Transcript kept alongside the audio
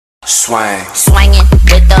swang, swinging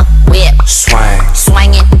with the whip, swang,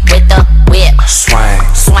 swinging with the whip, swang,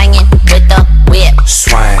 swinging with the whip,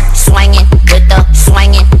 swang, swinging with the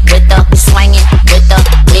swinging with the swinging with the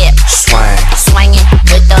whip, swang, swinging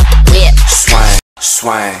with the whip, swang,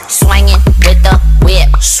 swang, swinging with the whip,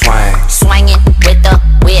 swang, swinging with the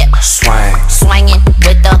whip, swang, swinging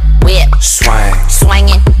with the whip, swang,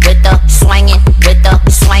 swinging with the swinging with the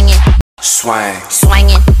swinging, swang,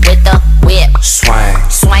 swinging with the whip, swang,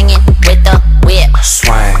 swinging with the whip,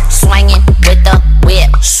 swang, swinging with the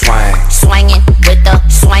whip, swang, swinging with the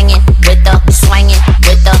swinging with the swinging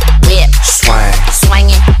with the whip, swang,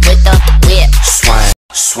 swinging with the whip, swang,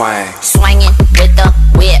 swang, swinging with the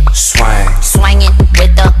whip, swang, swinging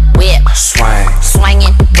with the whip, swang,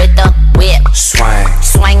 swinging with the whip, swang,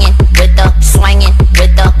 swinging with the swinging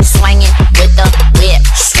with the swinging with the whip,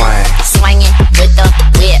 swang, swinging with the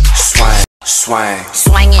whip, swang, swang,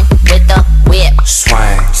 swinging with the whip,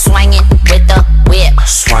 swang, swinging with the whip,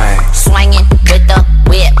 swang, swinging with the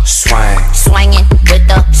whip, swang, swinging with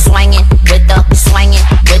the swinging with the swinging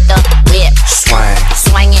with the whip, swang,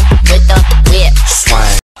 swinging with the whip,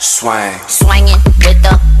 swang, swang, swinging with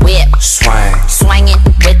the whip, swang, swinging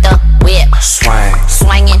with the whip, swang,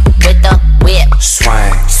 swinging with the whip,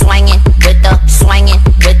 swang, swinging with the swinging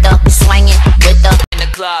with the swinging with the in the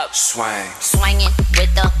club, swang, swinging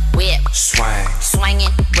with the whip, swang,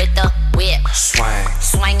 swinging with the whip, swang,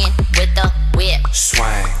 swinging with the whip,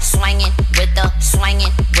 swang, swinging with the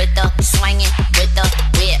swinging with the swinging with the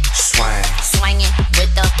whip, swang, swinging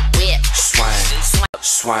with the whip, swang, swing,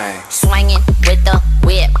 swang, swinging with the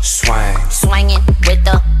whip, swang, swinging with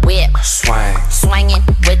the whip, swang, swinging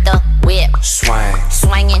with the whip, swang,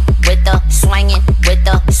 swinging with the swinging with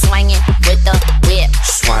the swinging with the whip,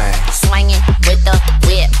 swang, swinging with the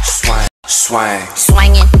whip, swang, swang,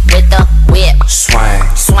 swinging with the whip,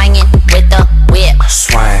 swang, swinging with the whip,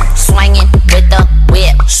 swang, swinging with the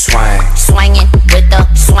whip, swang, swinging with the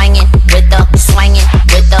swinging with the swinging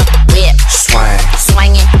with the whip, swang,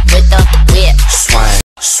 swinging with the whip, swang,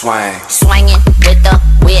 swang, swinging with the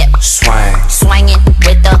whip, swang, swinging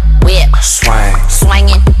with the whip, swang,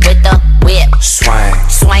 swinging with the whip, swang,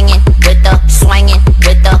 swinging with the swinging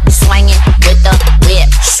with the swinging with the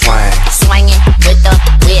whip, swang, swinging with the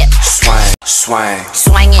whip, swang, swang,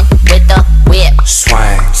 swinging with the whip,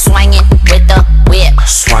 swang, swinging with the whip,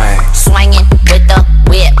 swang, swinging with the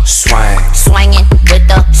whip, swang, swinging with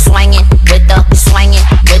the swinging with the swinging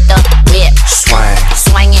with the whip, swang,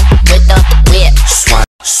 swinging with the whip,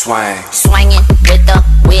 swang, swang, swinging with the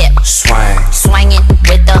whip, swang, swinging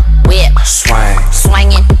with the whip, swang,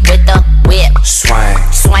 swinging with the whip, swang,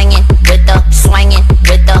 swinging with the swinging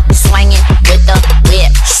with the swinging with the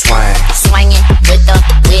whip, swang, swinging with the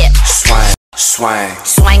whip, swang, swang,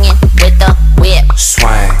 swinging with the whip,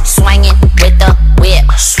 swang, swinging with the whip,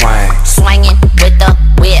 swang, swinging with the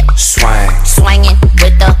whip, swang, swinging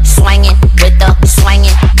with the swinging with the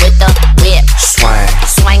swinging with the whip, swang,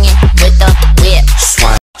 swinging with the whip,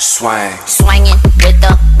 swang, swang, swinging with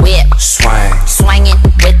the whip,